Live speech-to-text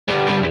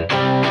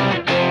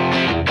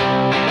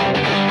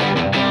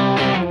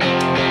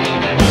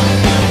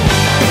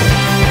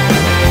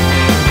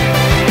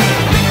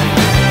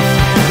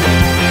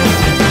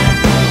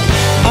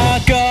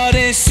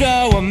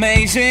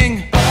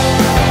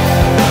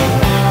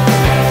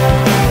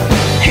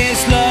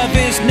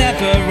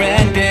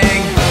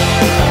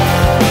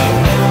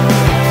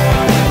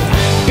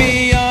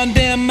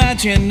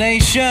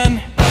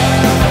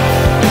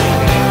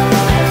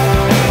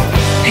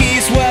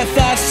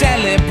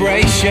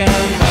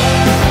attention.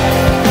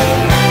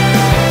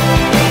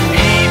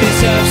 He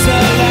deserves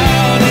the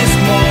loudest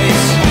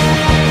voice.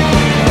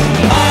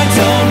 I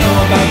don't know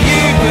about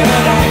you, but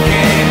I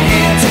came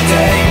here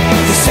today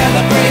to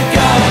celebrate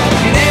God.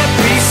 In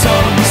every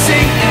song we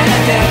sing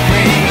and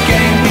every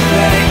game we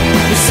play,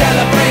 we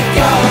celebrate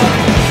God.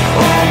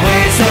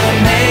 Always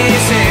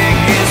amazing,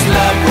 His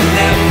love will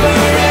never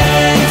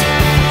end.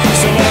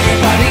 So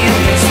everybody in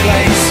this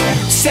place,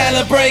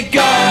 celebrate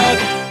God.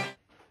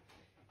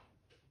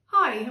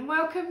 Hi and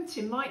welcome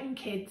to Myton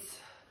Kids.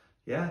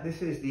 Yeah,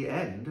 this is the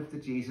end of the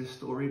Jesus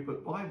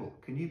Storybook Bible.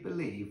 Can you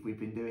believe we've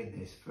been doing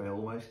this for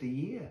almost a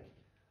year?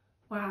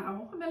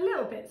 Wow, I'm a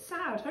little bit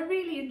sad. I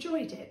really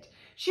enjoyed it.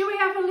 Shall we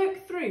have a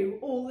look through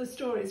all the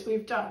stories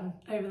we've done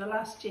over the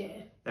last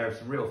year? There are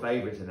some real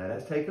favourites in there.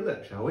 Let's take a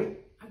look, shall we?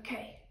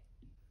 Okay.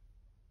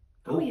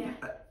 Oh yeah.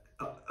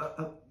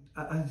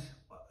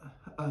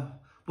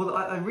 Well,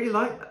 I really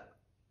like that.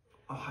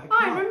 Oh,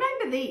 I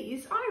remember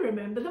these. I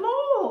remember them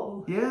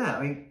all. Yeah,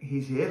 I mean,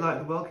 he's here like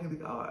the welcome.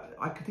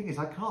 The thing is,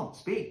 I can't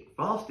speak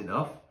fast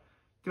enough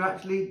to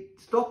actually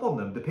stop on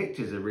them. The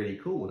pictures are really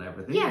cool and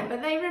everything. Yeah,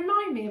 but they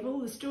remind me of all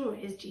the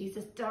stories.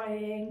 Jesus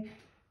dying,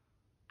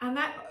 and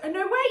that.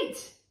 No,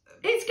 wait!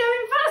 It's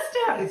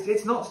going faster.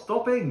 It's not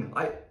stopping.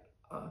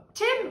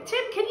 Tim,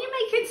 can you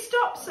make it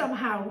stop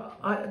somehow?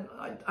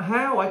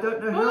 How? I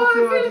don't know how Oh,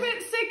 to. I feel a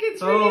bit sick.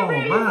 It's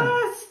really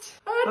fast.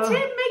 Tim,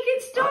 make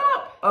it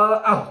stop.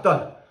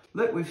 Done.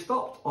 Look, we've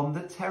stopped on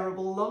the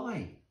terrible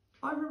lie.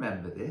 I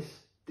remember this.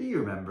 Do you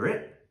remember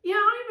it? Yeah,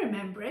 I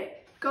remember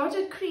it. God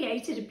had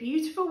created a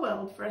beautiful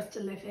world for us to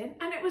live in,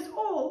 and it was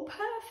all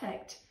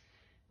perfect.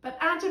 But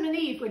Adam and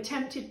Eve were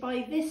tempted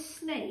by this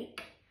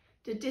snake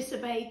to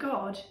disobey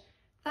God.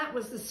 That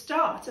was the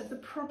start of the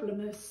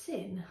problem of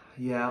sin.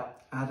 Yeah,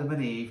 Adam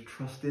and Eve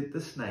trusted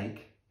the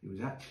snake, who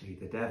was actually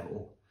the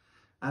devil,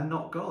 and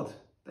not God.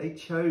 They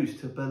chose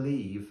to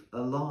believe a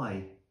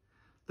lie,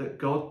 that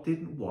God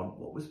didn't want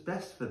what was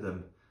best for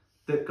them,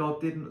 that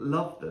God didn't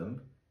love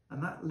them,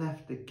 and that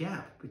left a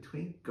gap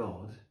between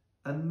God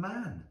and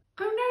man.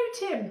 Oh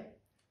no, Tim.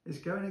 It's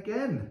going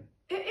again.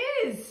 It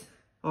is.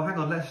 Oh, hang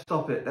on, let's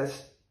stop it.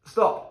 Let's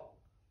stop.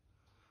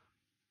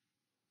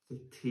 The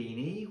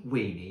teeny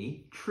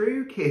weeny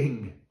true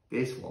king.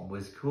 This one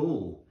was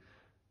cool.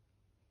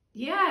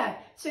 Yeah,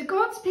 so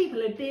God's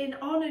people had been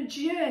on a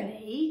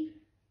journey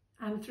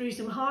and through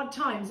some hard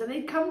times, and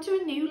they'd come to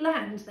a new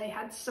land. They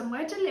had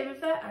somewhere to live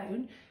of their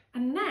own,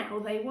 and now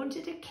they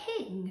wanted a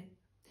king.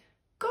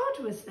 God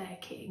was their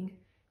king,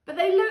 but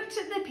they looked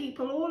at the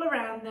people all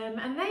around them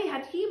and they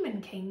had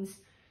human kings.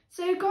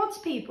 So God's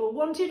people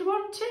wanted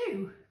one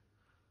too.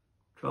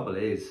 Trouble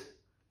is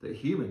that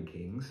human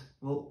kings,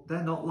 well,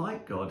 they're not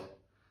like God.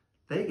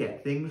 They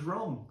get things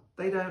wrong.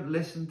 They don't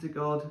listen to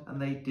God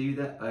and they do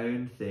their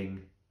own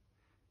thing.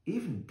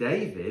 Even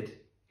David,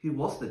 who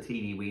was the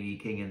teeny weeny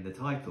king in the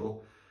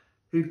title,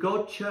 who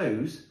God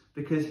chose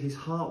because his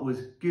heart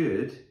was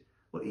good,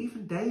 well,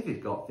 even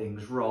David got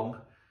things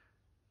wrong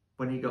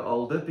when he got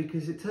older,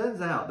 because it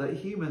turns out that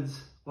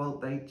humans, well,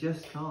 they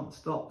just can't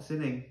stop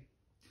sinning.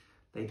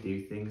 They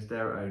do things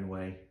their own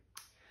way.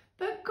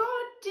 But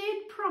God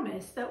did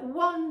promise that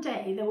one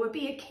day there would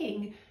be a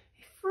king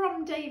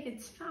from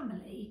David's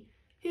family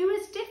who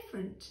was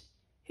different,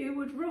 who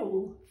would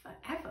rule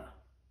forever.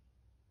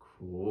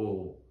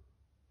 Cool.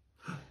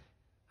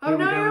 Oh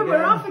no,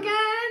 we're off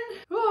again.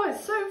 Oh,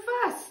 it's so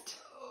fast.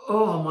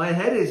 Oh, my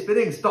head is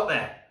spinning. Stop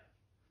there.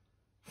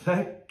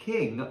 The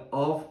king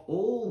of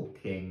all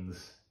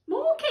kings.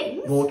 More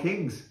kings? More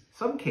kings.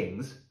 Some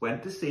kings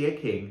went to see a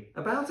king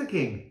about a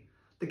king.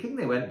 The king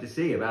they went to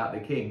see about the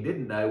king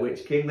didn't know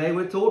which king they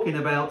were talking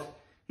about.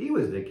 He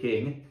was the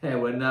king. There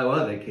were no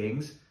other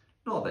kings.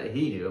 Not that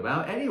he knew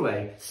about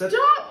anyway. Stop!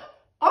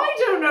 I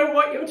don't know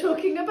what you're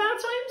talking about.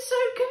 I'm so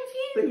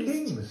confused. The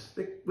kings.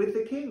 With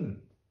the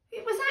king.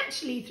 It was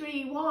actually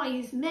three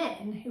wise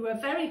men who were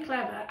very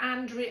clever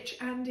and rich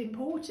and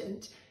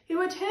important,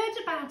 who had heard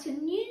about a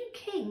new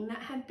king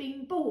that had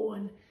been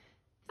born.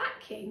 That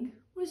king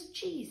was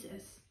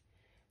Jesus.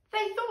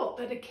 They thought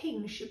that a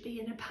king should be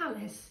in a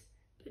palace,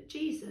 but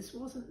Jesus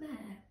wasn't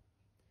there.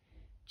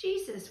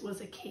 Jesus was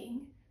a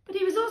king, but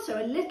he was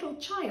also a little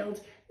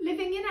child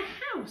living in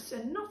a house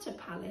and not a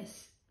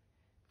palace.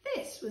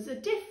 This was a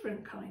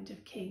different kind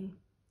of king.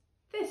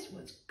 This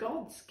was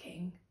God's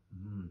king.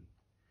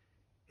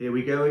 Here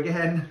we go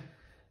again.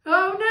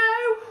 Oh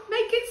no!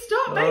 Make it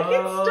stop! Make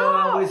it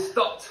stop! Oh, it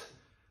stopped.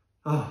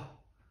 Oh,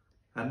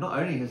 and not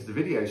only has the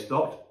video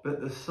stopped,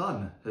 but the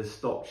sun has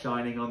stopped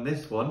shining on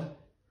this one.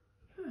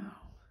 Oh.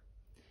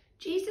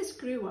 Jesus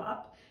grew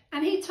up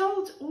and he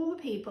told all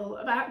the people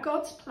about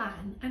God's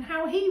plan and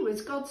how he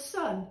was God's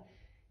son.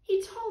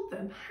 He told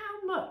them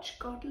how much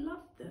God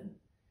loved them.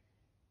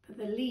 But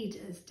the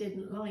leaders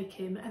didn't like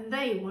him and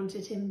they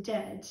wanted him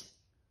dead.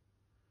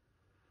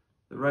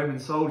 The Roman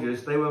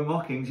soldiers, they were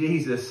mocking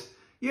Jesus.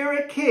 You're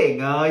a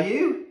king, are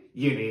you?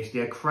 You need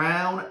a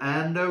crown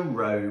and a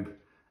robe,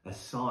 a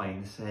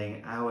sign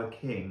saying our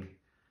king.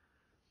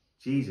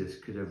 Jesus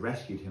could have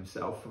rescued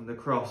himself from the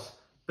cross,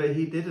 but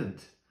he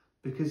didn't.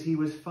 because he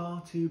was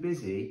far too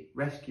busy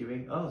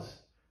rescuing us,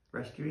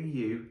 rescuing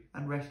you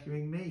and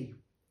rescuing me.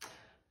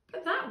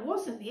 But that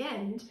wasn't the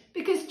end,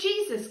 because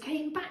Jesus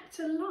came back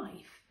to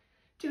life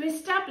to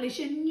establish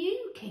a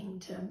new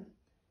kingdom,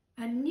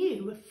 a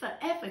new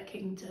forever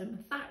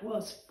kingdom that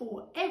was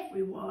for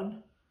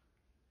everyone.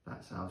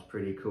 That sounds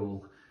pretty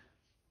cool.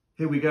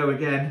 Here we go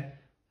again.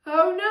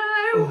 Oh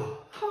no!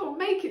 Oh,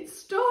 make it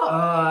stop!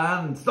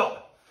 And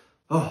stop!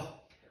 Oh,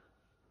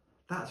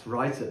 that's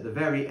right at the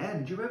very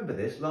end. Do you remember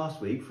this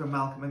last week from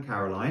Malcolm and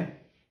Caroline?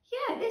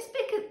 Yeah, this bit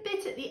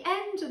at the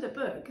end of the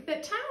book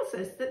that tells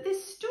us that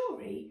this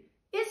story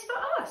is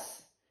for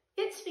us.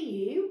 It's for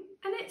you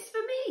and it's for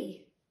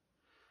me.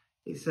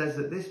 It says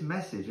that this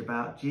message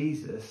about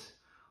Jesus,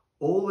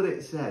 all that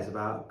it says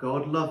about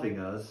God loving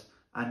us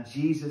and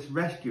Jesus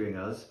rescuing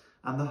us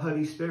and the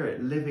Holy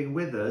Spirit living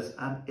with us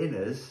and in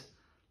us,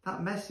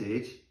 that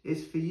message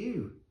is for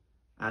you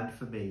and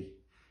for me.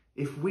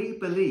 If we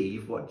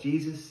believe what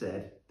Jesus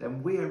said,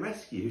 then we are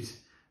rescued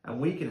and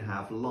we can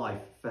have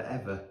life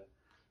forever.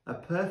 A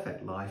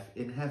perfect life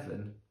in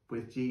heaven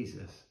with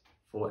Jesus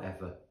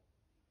forever.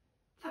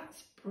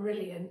 That's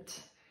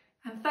brilliant.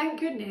 And thank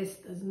goodness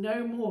there's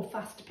no more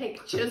fast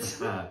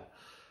pictures.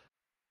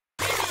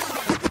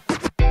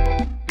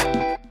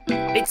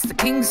 It's the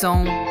King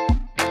song.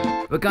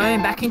 We're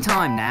going back in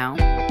time now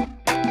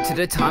to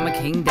the time of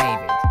King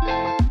David.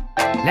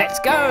 Let's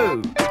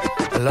go!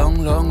 A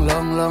long, long,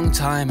 long, long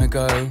time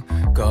ago,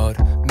 God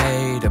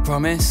made a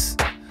promise.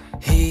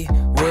 He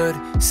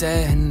would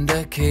send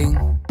a king.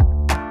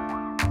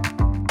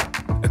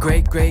 A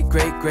great, great,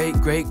 great, great,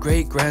 great,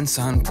 great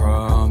grandson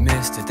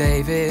promised to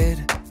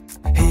David.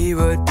 He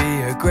would be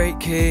a great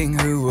king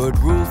who would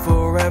rule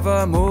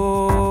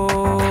forevermore.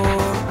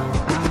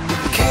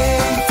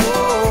 King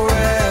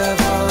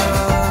forever.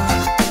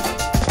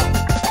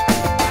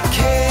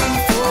 King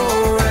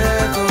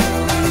forever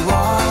we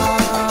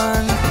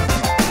want.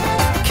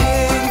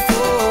 King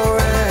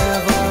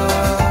forever.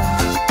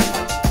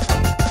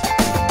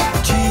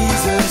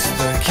 Jesus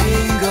the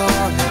King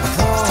God had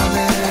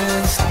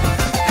promised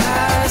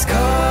has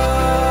come.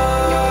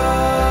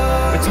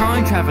 We're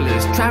time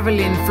travellers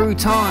travelling through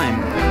time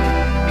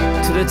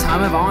to the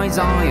time of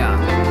Isaiah.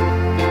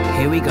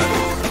 Here we go.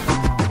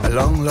 A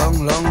long,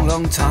 long, long,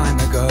 long time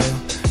ago,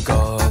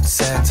 God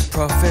sent a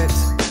prophet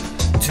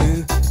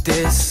to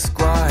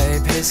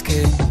describe his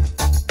king.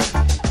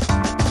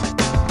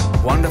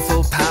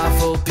 Wonderful,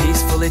 powerful,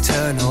 peaceful,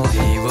 eternal,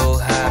 he will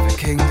have a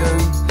kingdom.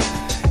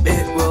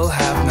 It will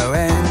have no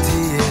end.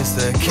 He is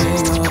the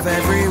King of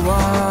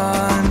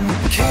everyone.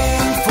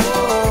 King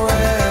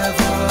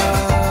forever.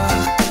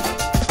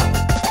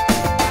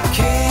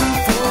 King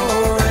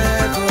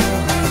forever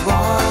we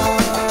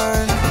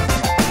want.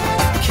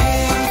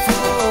 King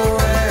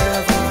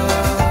forever.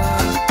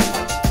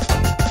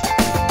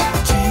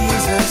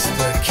 Jesus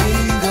the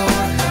King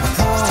God had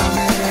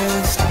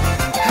promised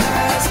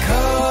has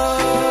come.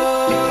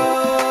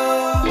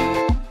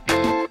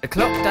 The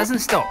clock doesn't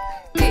stop.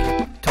 Tick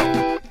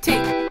tock,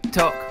 tick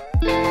tock.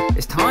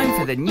 It's time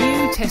for the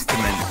New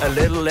Testament. A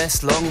little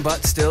less long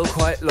but still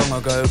quite long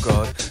ago,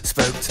 God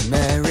spoke to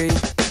Mary.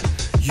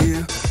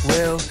 You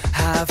will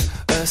have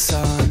a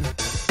son.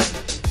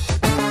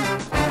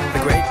 The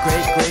great,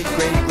 great, great,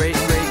 great, great,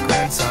 great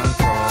grandson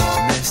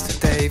promised to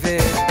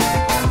David.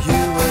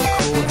 You will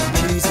call him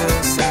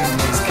Jesus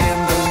and his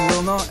kingdom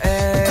will not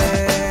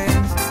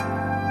end.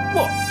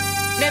 What?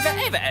 Never,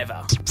 ever,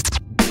 ever.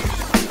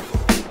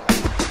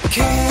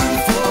 King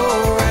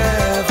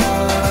forever.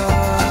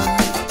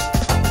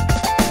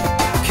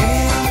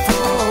 King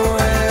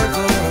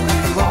forever we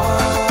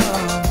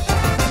want.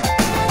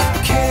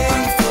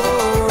 King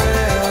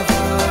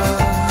forever.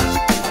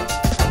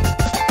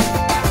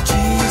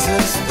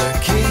 Jesus the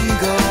King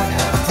God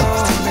had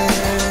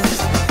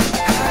promised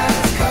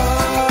has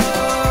come.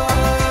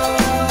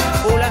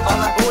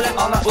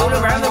 All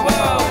around the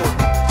world.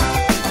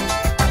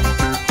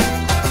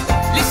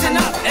 Listen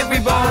up,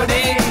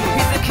 everybody.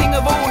 He's the King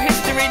of all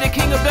history, the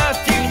King of the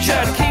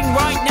future, the King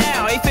right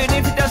now, even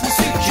if it doesn't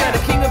suit you.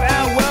 The King of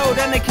our world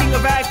and the King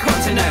of our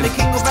continent, the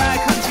King of our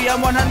country.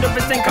 I'm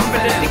 100%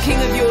 confident. The King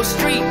of your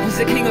street, he's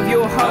the King of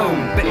your home.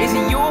 But is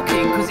he your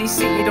king? Because he's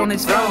seated on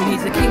his throne.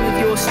 He's the King of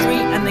your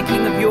street and the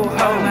King of your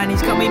home, and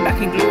he's coming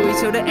back in glory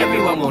so that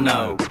everyone will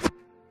know.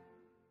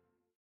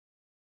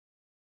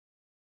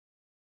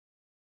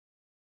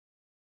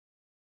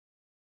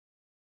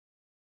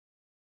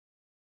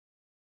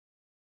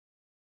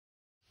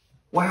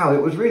 Wow,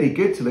 it was really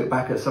good to look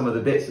back at some of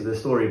the bits of the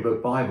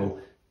Storybook Bible.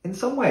 In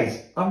some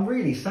ways, I'm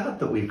really sad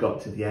that we've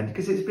got to the end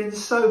because it's been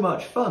so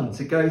much fun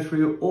to go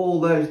through all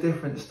those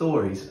different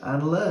stories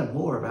and learn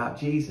more about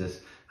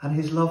Jesus and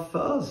his love for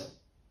us.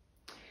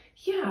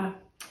 Yeah,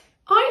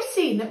 I've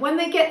seen that when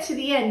they get to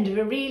the end of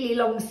a really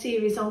long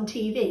series on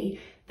TV,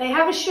 they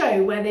have a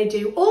show where they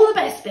do all the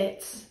best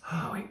bits.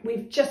 Oh,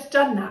 we've just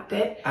done that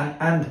bit.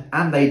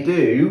 And they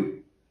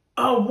do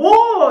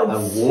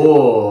Awards!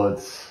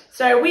 awards.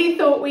 So we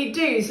thought we'd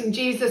do some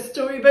Jesus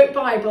Storybook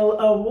Bible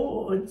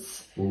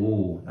awards.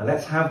 Ooh, now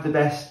let's have the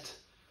best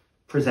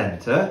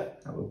presenter,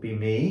 That would be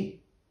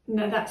me.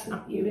 No, that's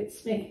not you,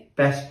 it's me.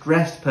 Best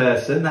dressed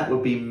person, that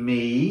would be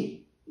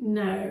me.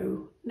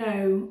 No,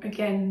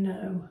 again,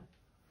 no.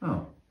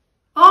 Oh.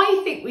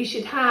 I think we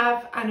should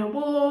have an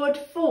award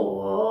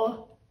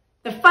for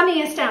the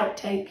funniest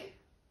outtake.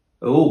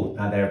 Oh,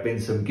 now there have been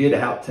some good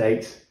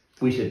outtakes.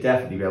 We should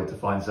definitely be able to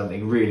find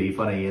something really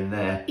funny in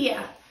there.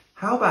 Yeah.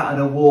 How about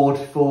an award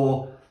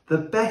for the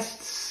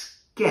best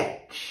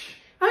sketch?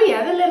 Oh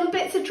yeah, the little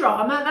bits of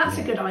drama, that's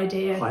a good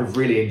idea. I've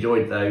really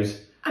enjoyed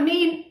those. I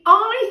mean,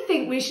 I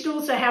think we should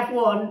also have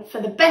one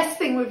for the best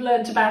thing we've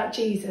learnt about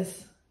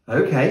Jesus.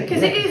 Okay.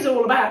 Because it is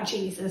all about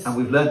Jesus. And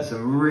we've learnt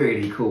some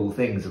really cool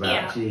things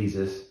about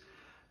Jesus.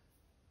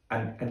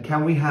 And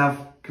can we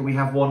have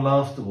one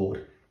last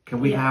award?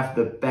 Can we have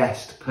the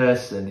best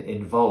person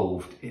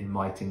involved in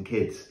Myton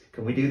Kids?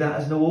 Can we do that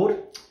as an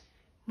award?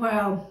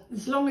 Well,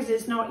 as long as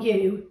it's not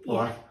you.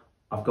 Well,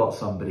 I've got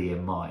somebody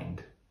in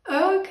mind.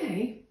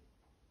 Okay.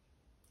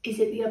 Is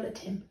it the other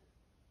Tim?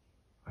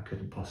 I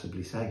couldn't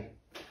possibly say.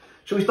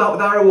 Shall we start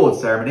with our awards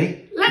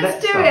ceremony?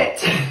 Let's do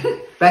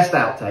it. Best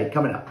outtake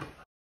coming up.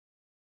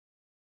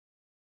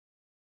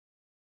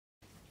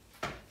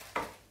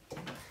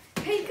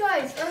 Hey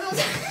guys,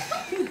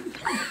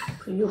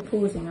 So you're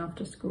pausing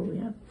after school,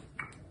 yeah?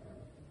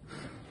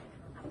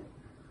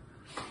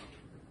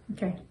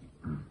 Okay.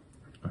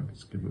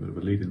 Let's give a bit of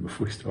a lead in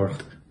before we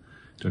start.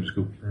 Don't just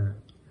go,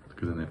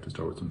 because then they have to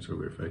start with some sort of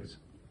weird face.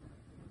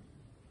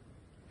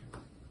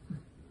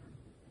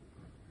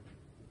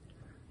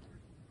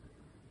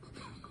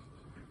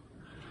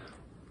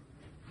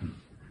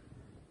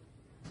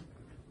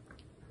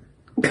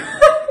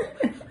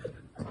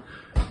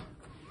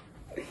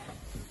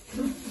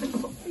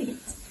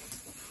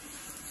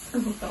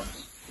 Oh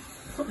gosh.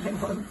 Hang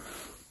on.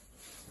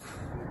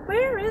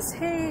 Where is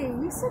he?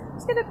 You said he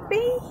was going to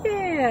be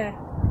here.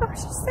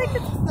 Gosh, you said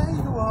that. There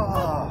you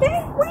are.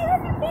 Where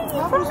have you been?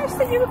 You promised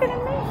that you were going to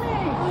meet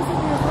me.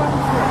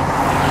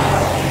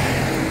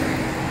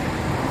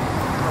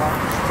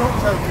 Stop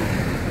talking.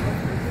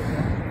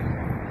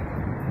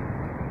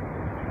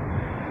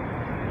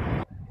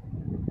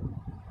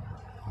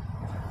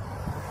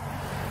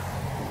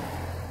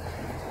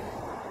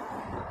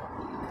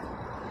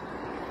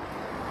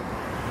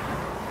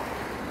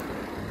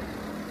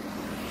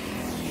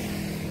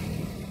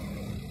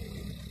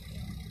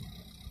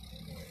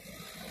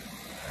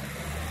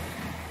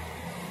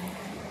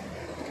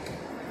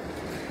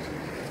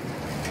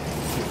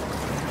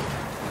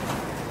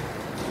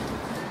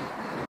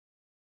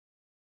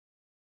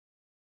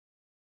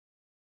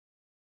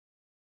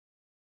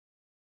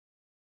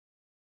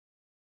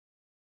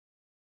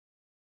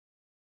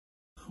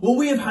 Well,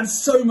 we have had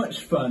so much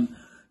fun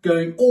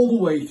going all the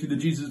way through the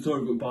Jesus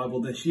Storybook Bible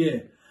this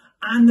year.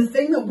 And the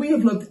thing that we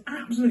have loved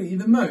absolutely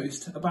the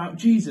most about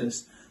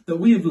Jesus that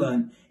we have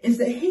learned is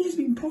that he has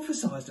been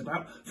prophesied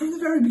about from the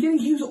very beginning.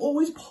 He was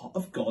always part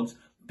of God's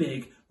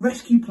big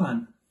rescue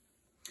plan.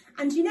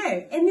 And you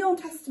know, in the Old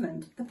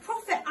Testament, the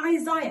prophet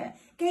Isaiah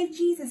gave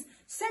Jesus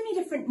so many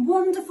different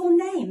wonderful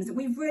names that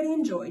we've really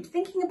enjoyed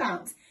thinking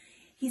about.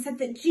 He said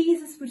that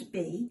Jesus would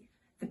be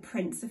the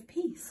Prince of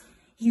Peace.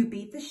 He would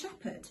be the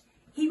Shepherd.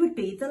 He would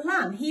be the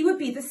Lamb. He would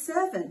be the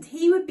Servant.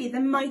 He would be the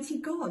Mighty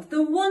God,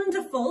 the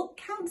Wonderful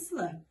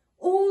Counselor.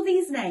 All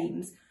these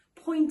names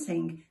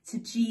pointing to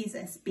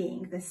Jesus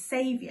being the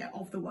Saviour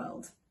of the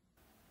world.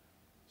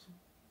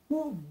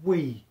 What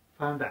we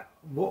found out,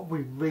 what we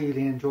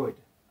really enjoyed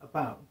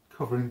about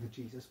covering the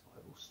Jesus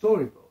Bible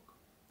Storybook,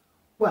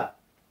 well,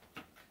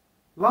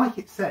 like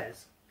it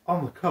says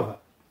on the cover,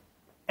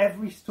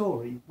 every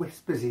story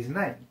whispers his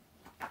name.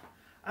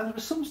 And there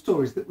are some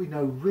stories that we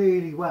know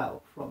really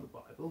well from the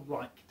Bible,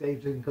 like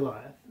David and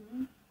Goliath.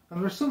 And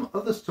there are some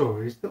other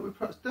stories that we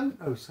perhaps don't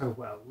know so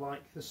well,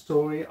 like the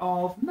story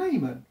of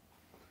Naaman.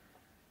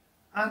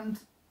 And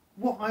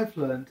what I've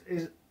learned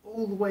is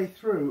all the way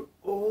through,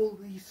 all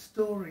these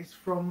stories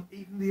from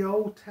even the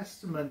Old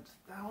Testament,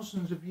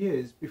 thousands of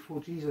years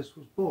before Jesus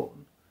was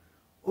born,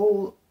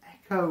 all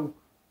echo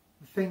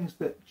the things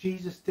that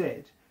Jesus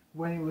did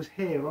when he was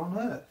here on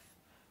earth.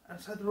 And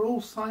so they're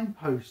all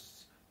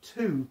signposts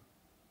to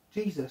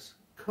Jesus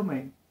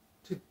coming,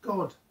 to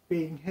God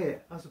being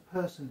here as a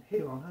person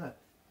here on earth.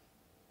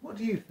 What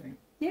do you think?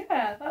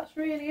 Yeah, that's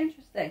really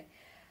interesting.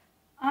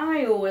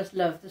 I always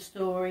loved the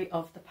story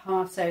of the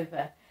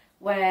Passover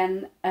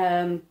when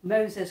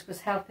Moses was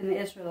helping the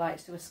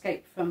Israelites to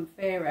escape from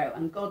Pharaoh,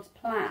 and God's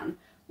plan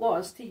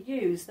was to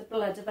use the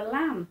blood of a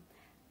lamb.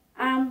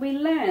 And we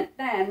learnt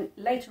then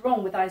later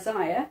on with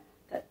Isaiah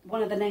that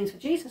one of the names for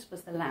Jesus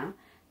was the lamb,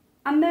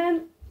 and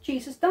then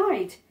Jesus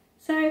died.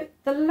 So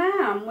the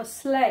lamb was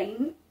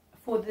slain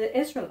for the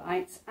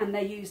Israelites, and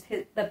they used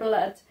the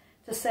blood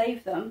to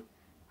save them.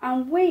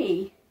 And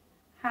we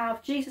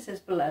have Jesus'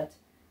 blood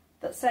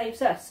that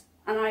saves us.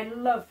 And I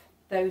love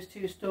those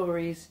two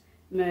stories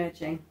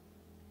merging.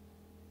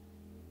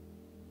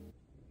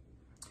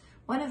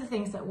 One of the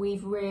things that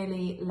we've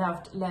really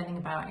loved learning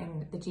about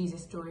in the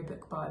Jesus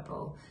Storybook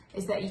Bible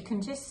is that you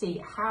can just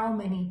see how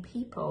many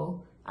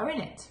people are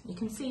in it. You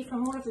can see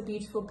from all of the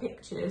beautiful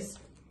pictures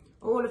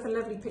all of the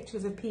lovely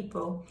pictures of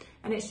people,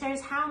 and it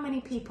shows how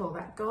many people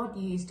that God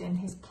used in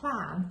his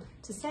plan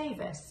to save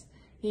us.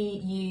 He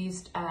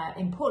used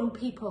important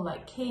people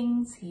like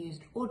kings, he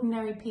used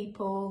ordinary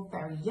people,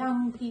 very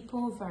young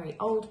people, very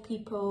old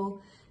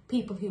people,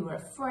 people who were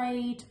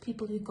afraid,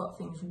 people who got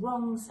things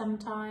wrong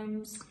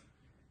sometimes.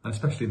 And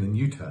especially in the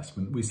New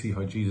Testament, we see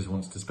how Jesus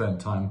wants to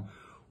spend time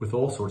with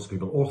all sorts of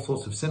people, all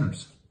sorts of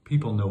sinners,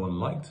 people no one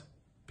liked,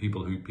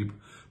 people who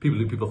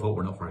people thought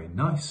were not very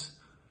nice,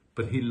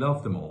 but he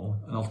loved them all,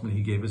 and ultimately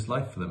he gave his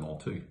life for them all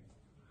too.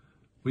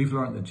 We've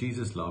learned that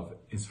Jesus' love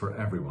is for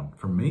everyone,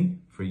 for me,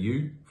 for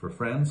you, for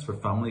friends, for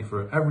family,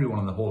 for everyone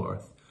on the whole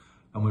earth,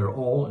 and we are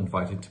all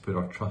invited to put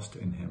our trust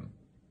in him.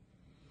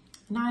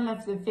 And I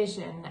love the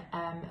vision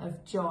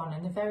of John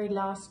and the very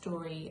last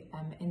story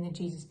in the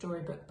Jesus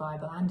Storybook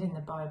Bible and in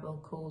the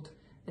Bible called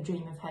The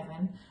Dream of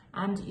Heaven.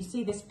 And you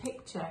see this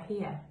picture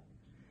here.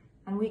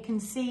 And we can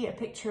see a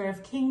picture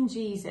of King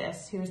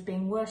Jesus who is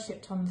being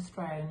worshipped on the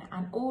throne,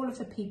 and all of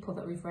the people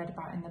that we've read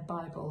about in the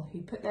Bible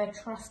who put their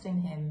trust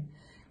in him,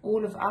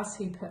 all of us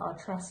who put our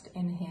trust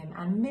in him,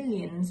 and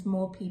millions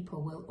more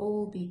people will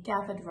all be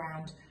gathered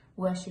round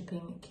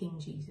worshipping King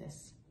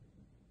Jesus.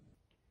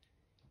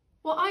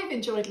 What I've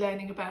enjoyed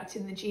learning about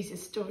in the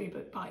Jesus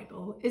Storybook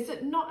Bible is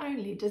that not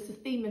only does the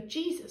theme of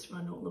Jesus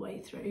run all the way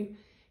through,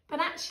 but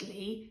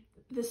actually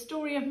the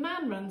story of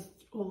man runs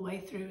all the way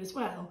through as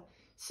well.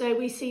 So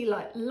we see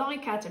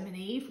like Adam and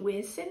Eve,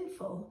 we're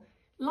sinful.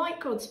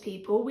 Like God's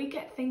people, we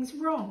get things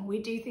wrong. We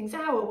do things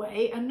our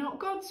way and not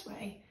God's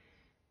way.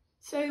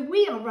 So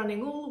we are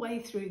running all the way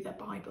through the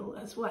Bible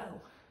as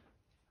well.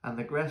 And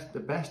the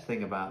best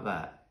thing about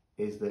that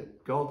is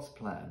that God's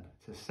plan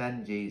to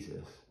send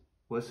Jesus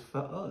was for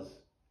us.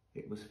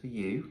 It was for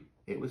you,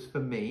 it was for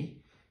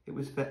me, it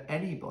was for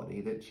anybody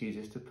that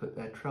chooses to put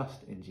their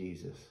trust in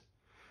Jesus.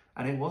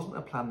 And it wasn't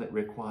a plan that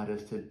required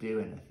us to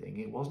do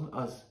anything.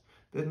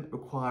 Didn't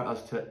require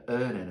us to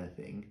earn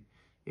anything.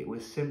 It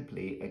was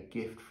simply a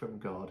gift from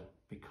God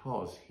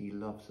because he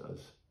loves us.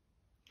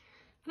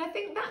 And I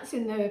think that's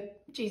in the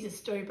Jesus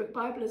Storybook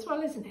Bible as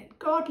well, isn't it?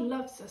 God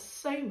loves us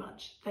so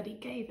much that he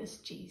gave us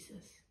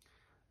Jesus.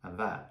 And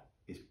that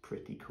is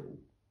pretty cool.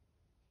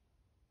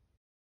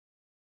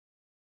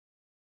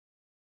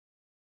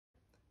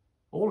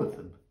 All of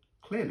them,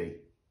 clearly.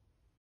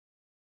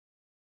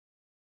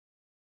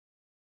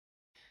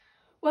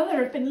 Well,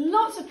 there have been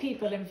lots of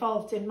people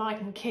involved in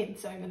Myton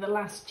Kids over the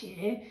last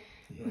year.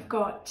 Yeah. We've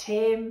got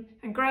Tim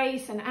and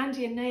Grace and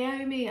Andy and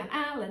Naomi and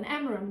Al and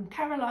Emma and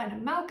Caroline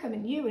and Malcolm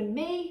and you and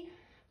me.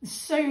 There's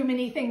so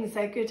many things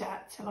they're good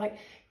at. So like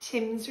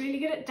Tim's really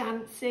good at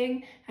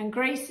dancing and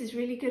Grace is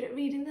really good at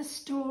reading the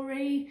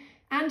story.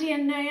 Andy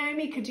and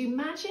Naomi could do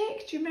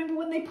magic. Do you remember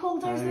when they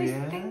pulled those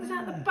things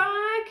out the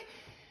bag?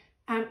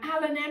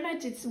 Al and Emma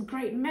did some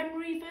great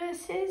memory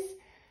verses.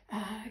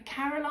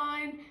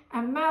 Caroline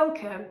and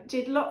Malcolm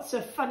did lots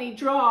of funny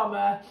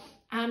drama,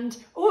 and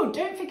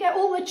don't forget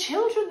all the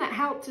children that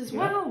helped as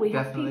well. We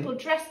had people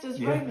dressed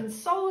as Roman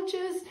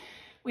soldiers.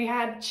 We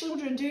had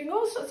children doing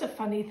all sorts of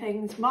funny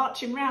things,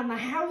 marching around the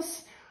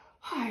house.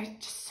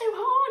 It's just so hard,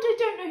 I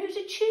don't know who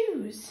to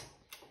choose.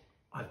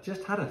 I've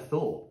just had a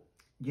thought.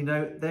 You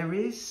know, there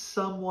is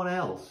someone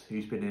else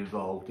who's been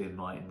involved in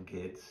Myton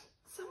Kids.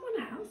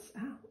 Someone else?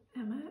 Al,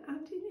 Emma,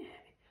 Andy,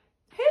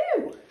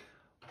 who?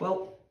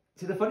 Well,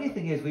 see, the funny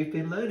thing is we've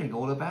been learning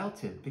all about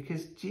him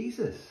because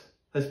Jesus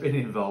has been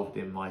involved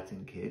in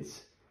Myton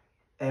Kids.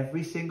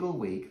 Every single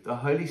week, the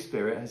Holy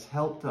Spirit has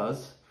helped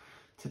us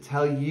to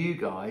tell you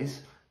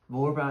guys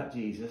more about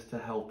Jesus, to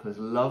help us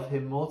love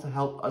him more, to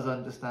help us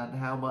understand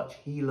how much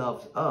he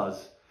loves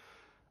us.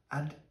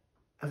 And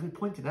as we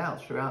pointed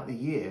out throughout the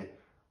year,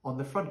 on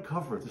the front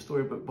cover of the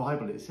Storybook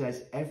Bible, it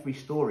says every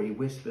story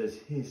whispers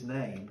his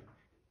name.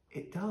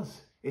 It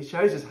does. It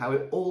shows us how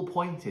it all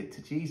pointed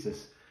to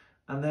Jesus.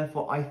 And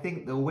therefore, I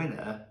think the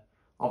winner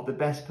of the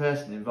best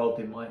person involved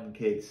in Myton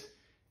Kids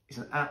is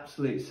an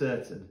absolute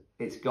certain.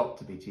 It's got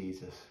to be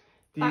Jesus.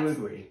 Do you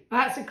agree?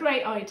 That's a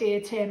great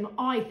idea, Tim.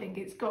 I think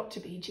it's got to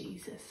be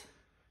Jesus.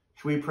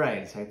 Shall we pray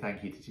and say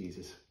thank you to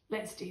Jesus?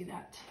 Let's do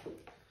that.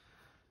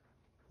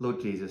 Lord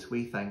Jesus,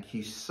 we thank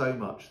you so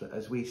much that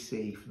as we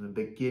see from the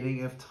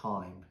beginning of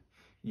time,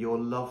 your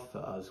love for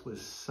us was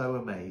so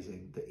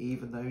amazing that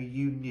even though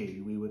you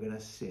knew we were going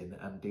to sin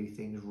and do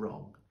things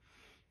wrong,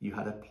 you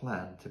had a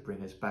plan to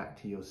bring us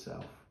back to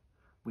yourself.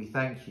 We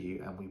thank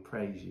you and we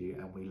praise you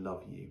and we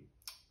love you.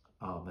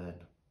 Amen.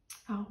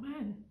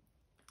 Amen.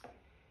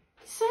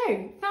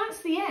 So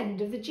that's the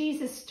end of the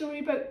Jesus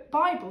Storybook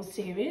Bible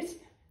series.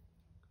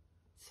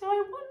 So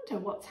I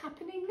wonder what's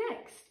happening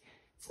next.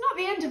 It's not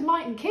the end of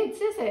Myton Kids,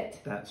 is it?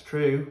 That's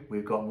true.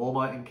 We've got more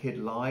Myton Kid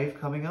Live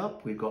coming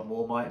up. We've got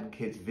more Myton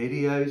Kids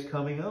videos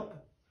coming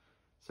up.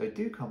 So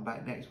do come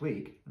back next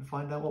week and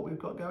find out what we've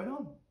got going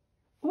on.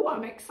 Oh,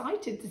 I'm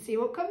excited to see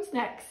what comes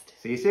next.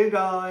 See you soon,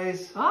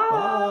 guys. Bye.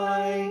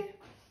 Bye.